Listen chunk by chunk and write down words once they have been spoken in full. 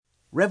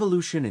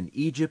Revolution in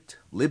Egypt,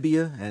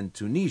 Libya, and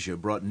Tunisia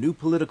brought new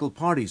political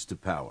parties to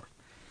power,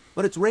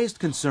 but it's raised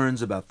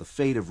concerns about the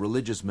fate of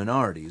religious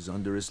minorities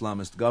under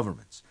Islamist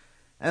governments.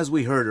 As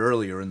we heard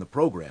earlier in the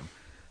program,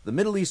 the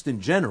Middle East in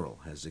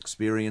general has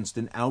experienced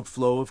an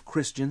outflow of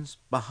Christians,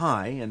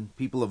 Baha'i, and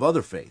people of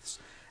other faiths,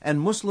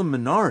 and Muslim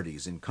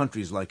minorities in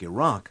countries like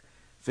Iraq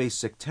face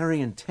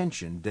sectarian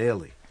tension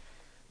daily.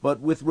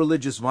 But with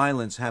religious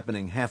violence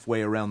happening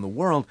halfway around the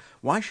world,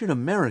 why should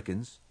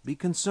Americans be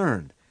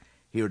concerned?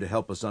 Here to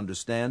help us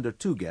understand are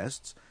two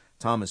guests.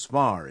 Thomas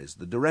Farr is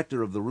the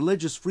director of the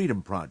Religious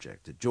Freedom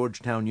Project at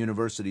Georgetown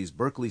University's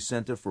Berkeley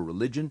Center for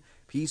Religion,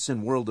 Peace,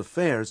 and World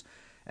Affairs,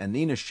 and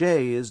Nina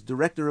Shea is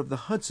director of the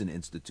Hudson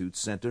Institute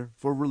Center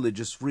for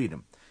Religious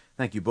Freedom.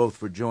 Thank you both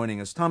for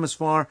joining us. Thomas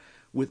Farr,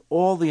 with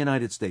all the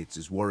United States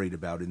is worried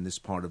about in this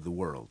part of the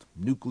world,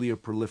 nuclear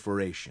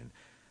proliferation,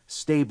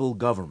 stable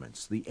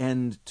governments, the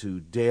end to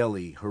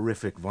daily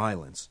horrific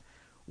violence,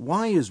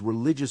 why is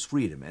religious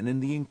freedom, and in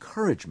the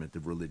encouragement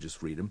of religious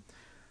freedom,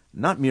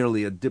 not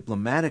merely a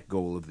diplomatic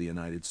goal of the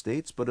United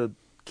States, but a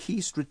key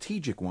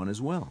strategic one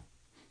as well?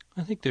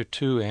 I think there are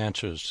two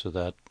answers to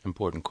that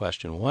important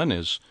question. One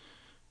is,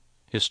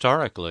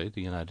 historically,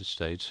 the United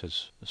States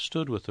has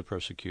stood with the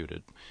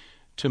persecuted.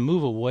 To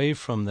move away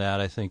from that,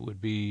 I think, would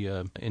be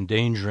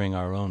endangering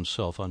our own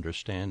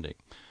self-understanding.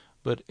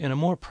 But in a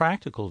more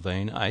practical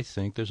vein, I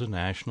think there's a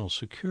national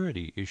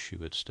security issue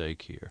at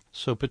stake here.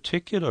 So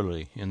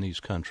particularly in these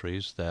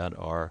countries that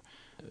are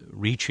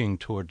reaching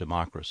toward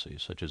democracy,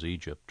 such as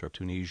Egypt or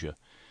Tunisia,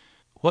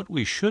 what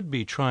we should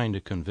be trying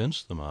to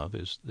convince them of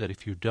is that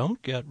if you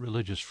don't get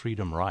religious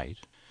freedom right,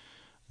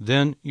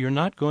 then you're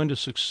not going to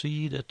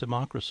succeed at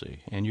democracy,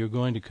 and you're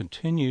going to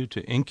continue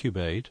to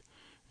incubate,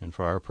 and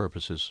for our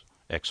purposes,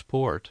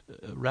 export,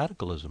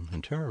 radicalism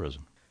and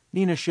terrorism.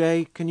 Nina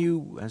Shea, can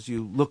you, as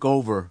you look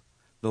over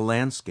the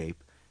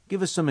landscape,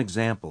 give us some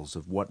examples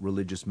of what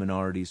religious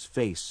minorities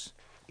face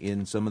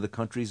in some of the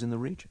countries in the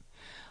region?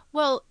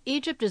 Well,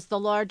 Egypt is the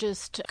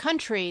largest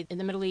country in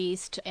the Middle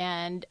East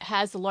and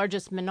has the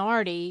largest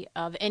minority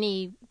of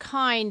any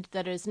kind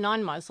that is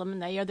non-Muslim,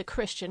 and they are the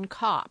Christian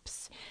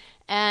Copts.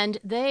 And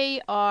they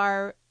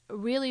are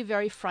really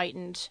very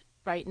frightened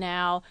right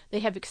now. They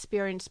have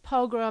experienced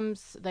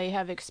pogroms, they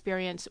have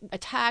experienced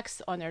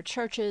attacks on their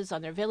churches,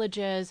 on their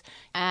villages,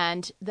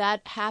 and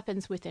that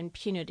happens with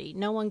impunity.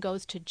 No one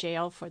goes to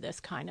jail for this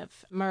kind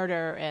of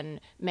murder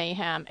and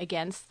mayhem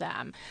against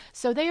them.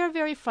 So they are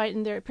very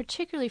frightened. They're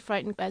particularly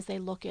frightened as they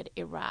look at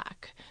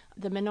Iraq.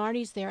 The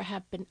minorities there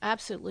have been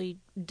absolutely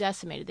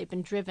decimated. They've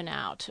been driven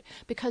out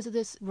because of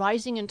this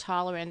rising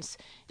intolerance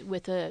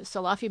with the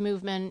Salafi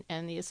movement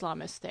and the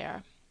Islamists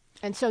there.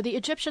 And so the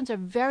Egyptians are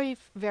very,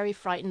 very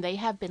frightened. They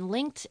have been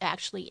linked,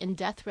 actually, in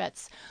death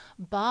threats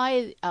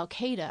by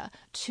al-Qaeda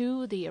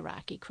to the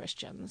Iraqi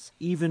Christians.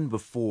 Even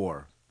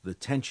before the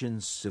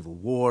tensions, civil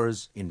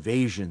wars,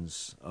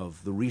 invasions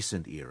of the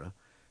recent era,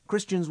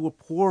 Christians were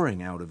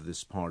pouring out of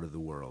this part of the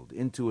world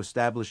into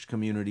established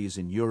communities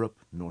in Europe,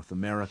 North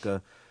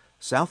America,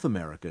 South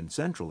America, and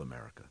Central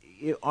America.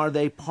 Are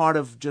they part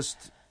of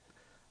just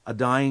a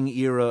dying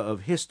era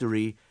of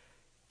history?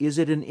 Is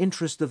it an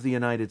interest of the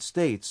United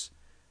States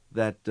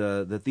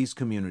that these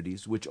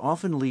communities, which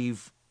often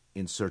leave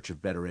in search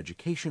of better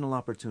educational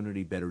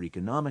opportunity, better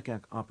economic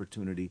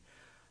opportunity,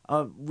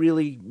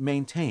 really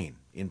maintain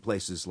in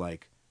places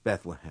like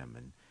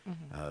Bethlehem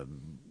and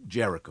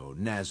Jericho,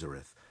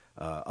 Nazareth,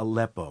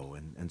 Aleppo,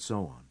 and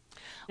so on?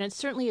 And it's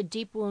certainly a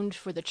deep wound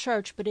for the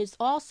church, but it's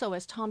also,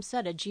 as Tom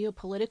said, a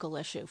geopolitical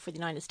issue for the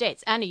United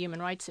States and a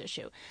human rights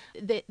issue.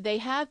 They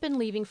have been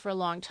leaving for a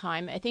long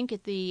time. I think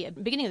at the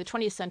beginning of the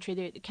 20th century,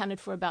 they accounted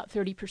for about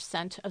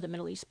 30% of the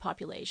Middle East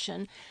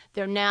population.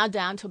 They're now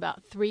down to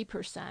about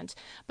 3%.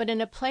 But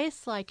in a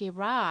place like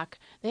Iraq,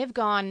 they've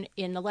gone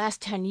in the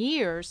last 10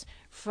 years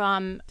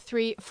from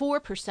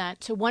 4%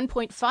 to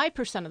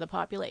 1.5% of the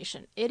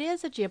population. It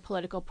is a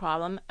geopolitical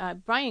problem.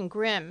 Brian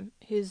Grimm,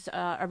 who's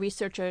a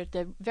researcher at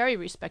the very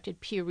respected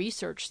Pew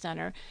Research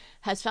Center,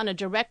 has found a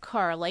direct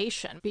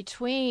correlation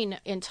between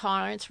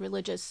intolerance,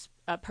 religious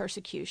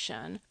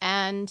persecution,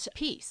 and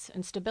peace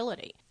and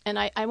stability. And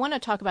I want to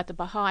talk about the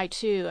Baha'i,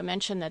 too. I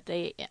mentioned that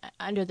they,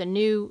 under the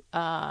new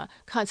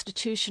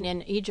constitution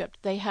in Egypt,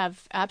 they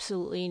have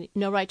absolutely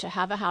no right to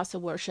have a house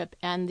of worship.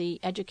 And the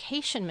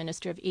education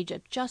minister of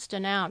Egypt just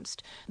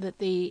announced that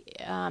the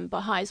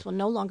Baha'is will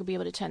no longer be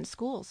able to attend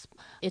schools.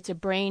 It's a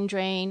brain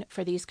drain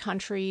for these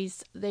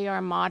countries. They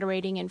are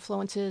moderating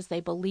influences. They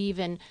believe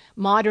in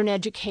modern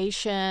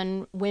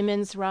education,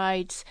 women's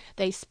rights.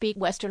 They speak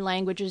Western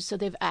languages, so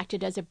they've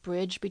acted as a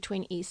bridge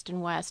between East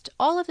and West.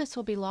 All of this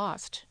will be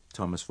lost.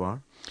 Thomas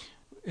Farr?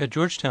 At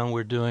Georgetown,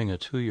 we're doing a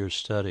 2-year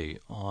study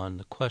on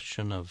the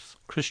question of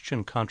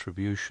Christian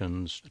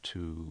contributions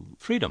to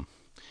freedom.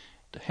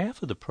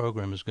 Half of the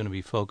program is going to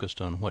be focused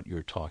on what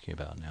you're talking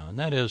about now, and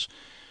that is,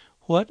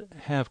 what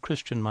have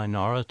Christian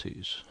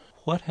minorities,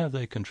 what have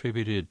they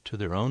contributed to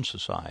their own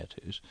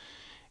societies,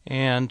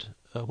 and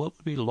what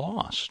would be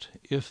lost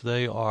if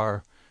they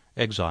are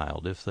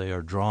exiled, if they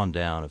are drawn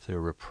down, if they're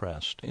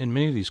repressed. In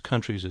many of these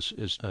countries,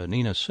 as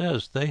Nina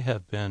says, they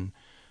have been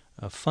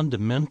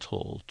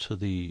fundamental to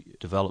the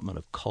development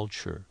of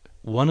culture.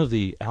 One of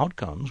the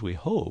outcomes, we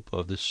hope,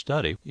 of this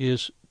study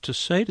is to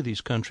say to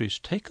these countries,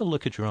 take a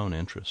look at your own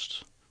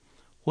interests.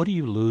 What are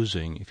you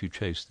losing if you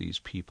chase these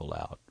people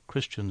out,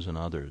 Christians and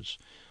others?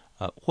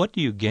 What do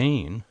you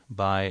gain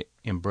by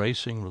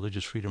embracing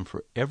religious freedom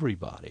for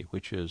everybody,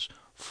 which is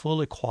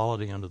full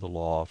equality under the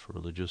law for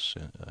religious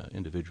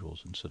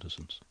individuals and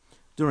citizens?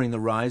 During the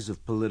rise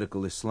of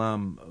political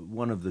Islam,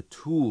 one of the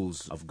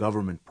tools of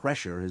government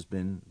pressure has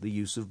been the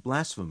use of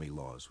blasphemy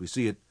laws. We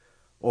see it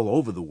all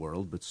over the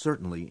world, but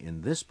certainly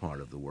in this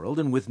part of the world.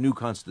 And with new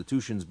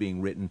constitutions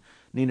being written,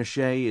 Nina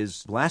Shea,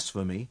 is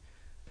blasphemy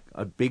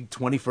a big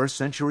 21st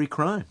century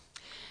crime?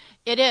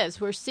 It is.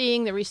 We're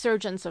seeing the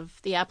resurgence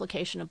of the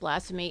application of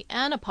blasphemy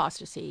and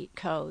apostasy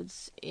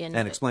codes. And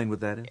explain what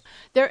that is.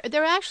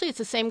 They're actually, it's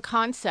the same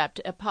concept.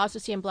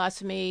 Apostasy and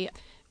blasphemy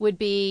would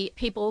be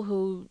people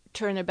who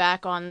turn their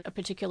back on a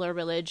particular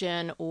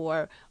religion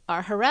or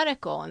are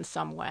heretical in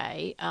some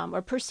way,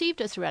 or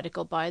perceived as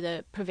heretical by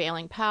the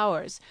prevailing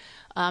powers.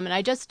 And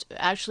I just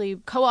actually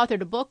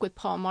co-authored a book with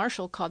Paul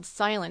Marshall called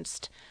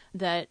Silenced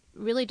that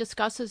really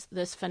discusses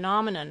this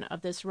phenomenon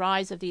of this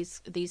rise of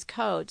these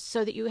codes,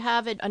 so that you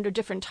have it under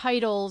different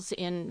titles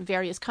in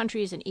various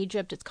countries. In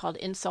Egypt, it's called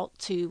Insult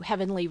to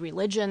Heavenly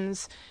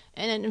Religions,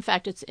 and in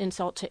fact, it's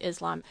Insult to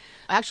Islam.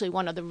 Actually,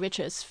 one of the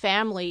richest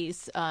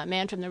families, a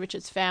man from the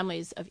richest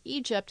families of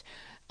Egypt,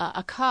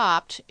 a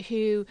Copt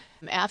who,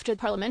 after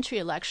parliamentary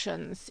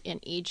elections in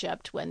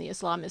Egypt, when the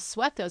Islamists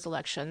swept those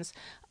elections,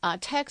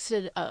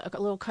 texted a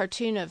little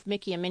cartoon of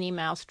Mickey and Minnie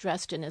Mouse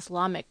dressed in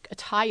Islamic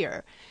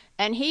attire,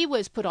 and he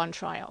was put on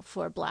trial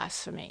for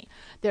blasphemy.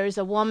 There's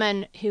a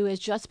woman who has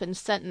just been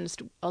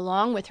sentenced,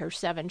 along with her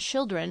 7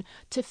 children,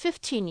 to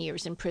 15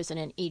 years in prison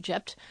in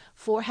Egypt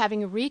for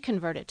having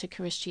reconverted to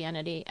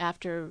Christianity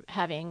after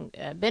having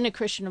been a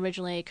Christian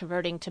originally,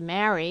 converting to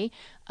marry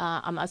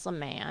a Muslim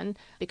man,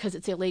 because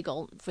it's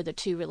illegal for the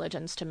 2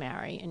 religions to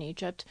marry in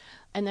Egypt,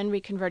 and then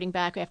reconverting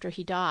back after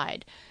he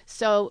died.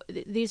 So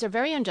these are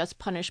very unjust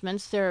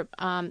punishments. There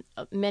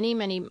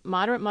many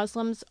moderate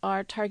Muslims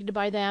are targeted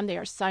by them. They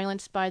are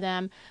silenced by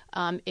them.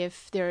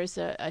 If there is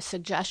a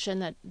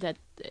suggestion that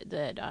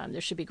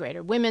there should be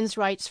greater women's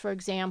rights, for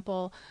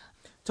example.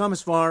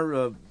 Thomas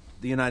Farr,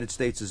 the United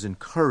States has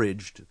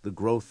encouraged the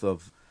growth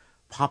of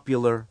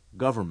popular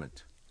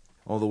government,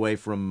 all the way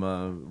from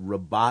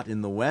Rabat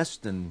in the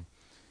west and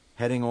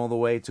heading all the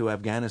way to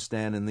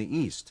Afghanistan in the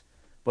east.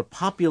 But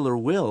popular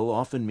will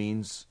often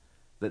means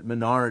that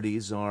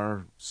minorities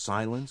are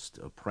silenced,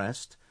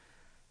 oppressed.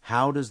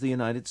 How does the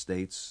United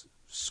States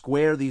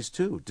square these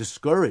two,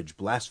 discourage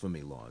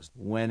blasphemy laws,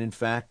 when in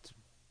fact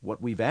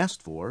what we've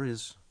asked for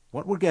is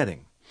what we're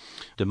getting?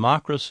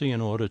 Democracy,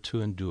 in order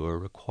to endure,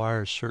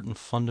 requires certain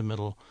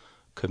fundamental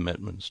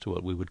commitments to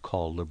what we would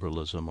call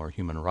liberalism or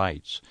human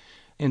rights.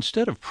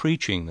 Instead of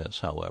preaching this,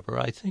 however,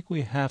 I think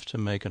we have to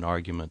make an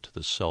argument to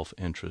the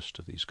self-interest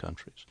of these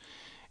countries.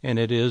 And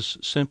it is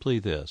simply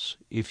this: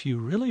 if you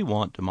really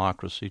want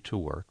democracy to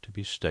work, to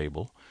be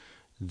stable,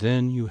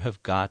 then you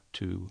have got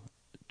to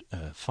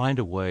find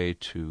a way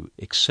to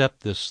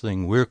accept this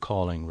thing we're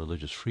calling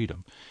religious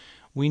freedom.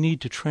 We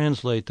need to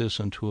translate this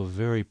into a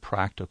very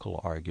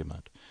practical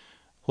argument.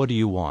 What do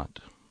you want?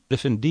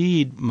 If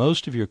indeed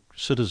most of your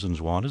citizens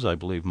want, as I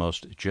believe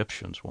most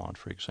Egyptians want,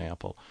 for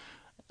example,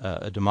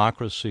 a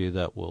democracy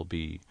that will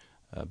be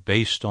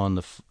based on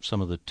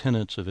some of the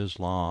tenets of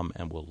Islam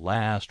and will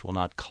last, will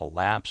not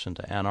collapse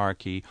into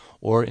anarchy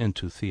or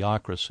into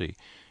theocracy,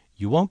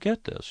 you won't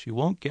get this. You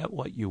won't get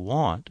what you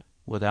want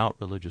without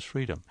religious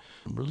freedom.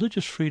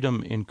 Religious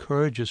freedom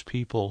encourages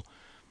people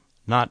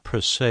not per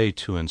se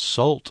to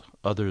insult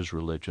others'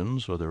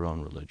 religions or their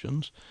own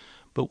religions,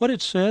 but what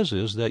it says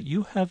is that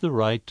you have the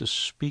right to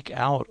speak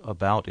out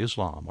about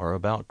Islam or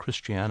about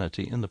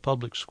Christianity in the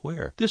public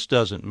square. This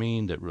doesn't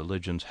mean that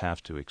religions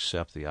have to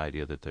accept the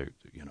idea that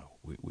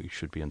we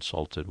should be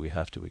insulted, we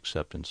have to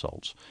accept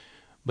insults.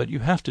 But you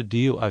have to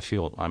deal,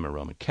 I'm a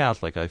Roman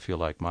Catholic, I feel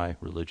like my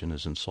religion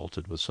is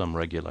insulted with some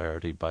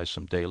regularity by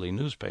some daily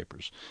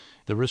newspapers.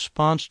 The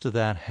response to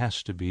that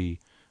has to be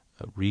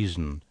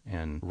reason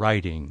and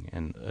writing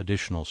and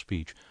additional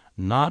speech,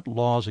 not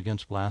laws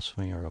against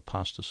blasphemy or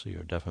apostasy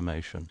or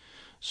defamation.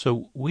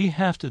 So we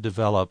have to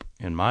develop,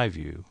 in my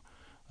view,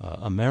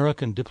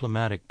 American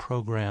diplomatic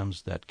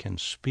programs that can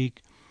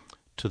speak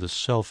to the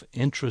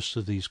self-interest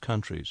of these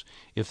countries.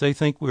 If they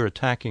think we're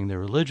attacking their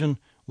religion,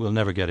 we'll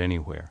never get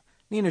anywhere.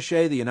 Nina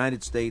Shea, the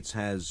United States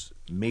has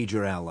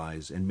major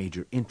allies and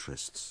major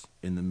interests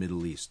in the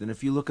Middle East. And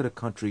if you look at a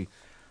country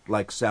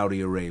like Saudi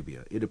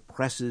Arabia, it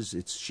oppresses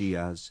its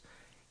Shias.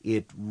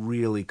 It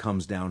really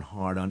comes down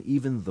hard on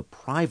even the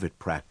private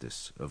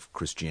practice of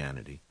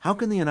Christianity. How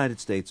can the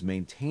United States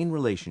maintain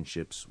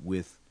relationships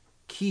with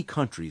key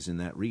countries in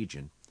that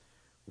region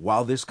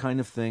while this kind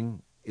of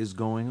thing is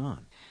going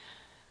on?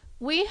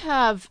 We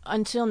have,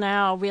 until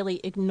now,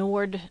 really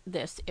ignored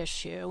this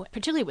issue,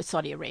 particularly with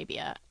Saudi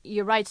Arabia.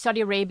 You're right,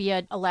 Saudi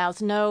Arabia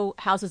allows no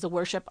houses of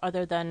worship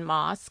other than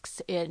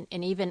mosques, and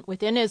even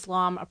within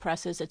Islam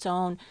oppresses its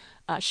own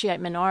Shiite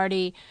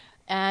minority.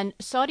 And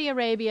Saudi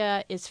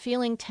Arabia is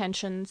feeling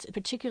tensions,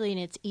 particularly in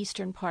its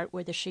eastern part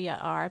where the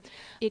Shia are.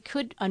 It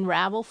could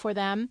unravel for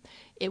them.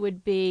 It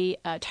would be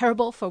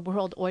terrible for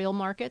world oil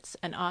markets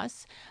and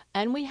us.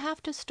 And we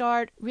have to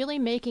start really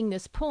making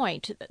this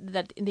point,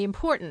 that the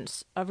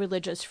importance of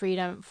religious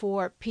freedom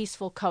for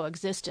peaceful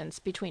coexistence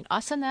between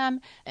us and them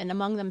and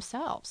among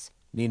themselves.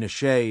 Nina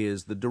Shea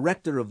is the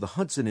director of the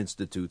Hudson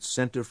Institute's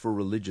Center for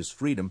Religious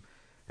Freedom,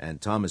 and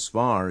Thomas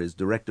Farr is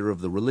director of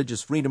the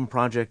Religious Freedom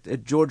Project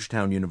at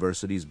Georgetown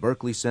University's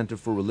Berkeley Center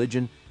for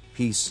Religion,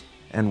 Peace,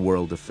 and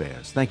World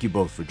Affairs. Thank you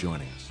both for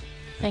joining us.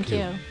 Thank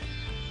you.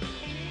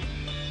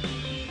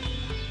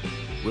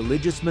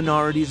 Religious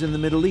Minorities in the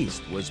Middle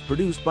East was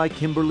produced by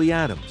Kimberly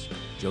Adams,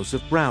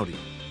 Joseph Browdy,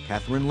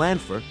 Catherine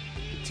Lanfer,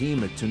 the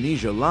team at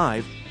Tunisia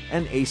Live,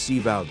 and A.C.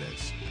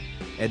 Valdez.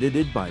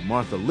 Edited by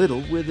Martha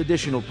Little with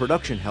additional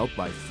production help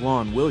by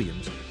Flawn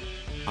Williams.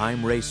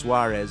 I'm Ray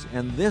Suarez,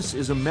 and this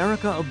is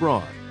America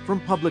Abroad from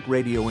Public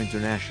Radio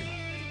International.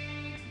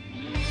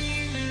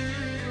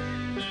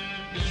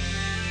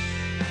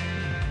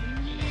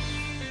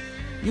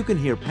 You can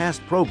hear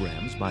past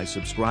programs by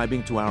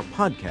subscribing to our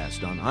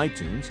podcast on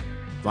iTunes,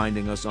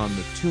 finding us on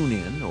the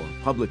TuneIn or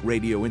Public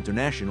Radio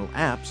International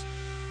apps,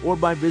 or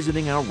by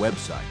visiting our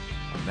website,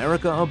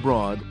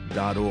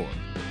 americaabroad.org.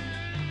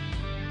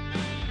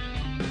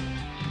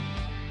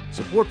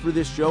 Support for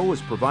this show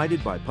is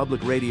provided by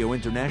Public Radio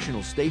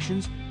International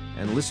stations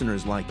and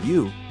listeners like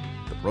you.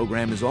 The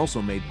program is also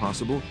made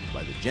possible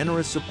by the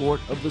generous support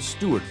of the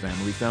Stewart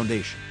Family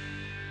Foundation.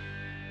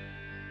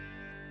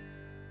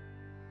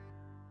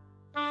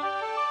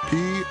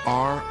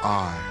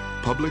 PRI,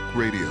 Public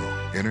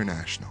Radio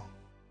International.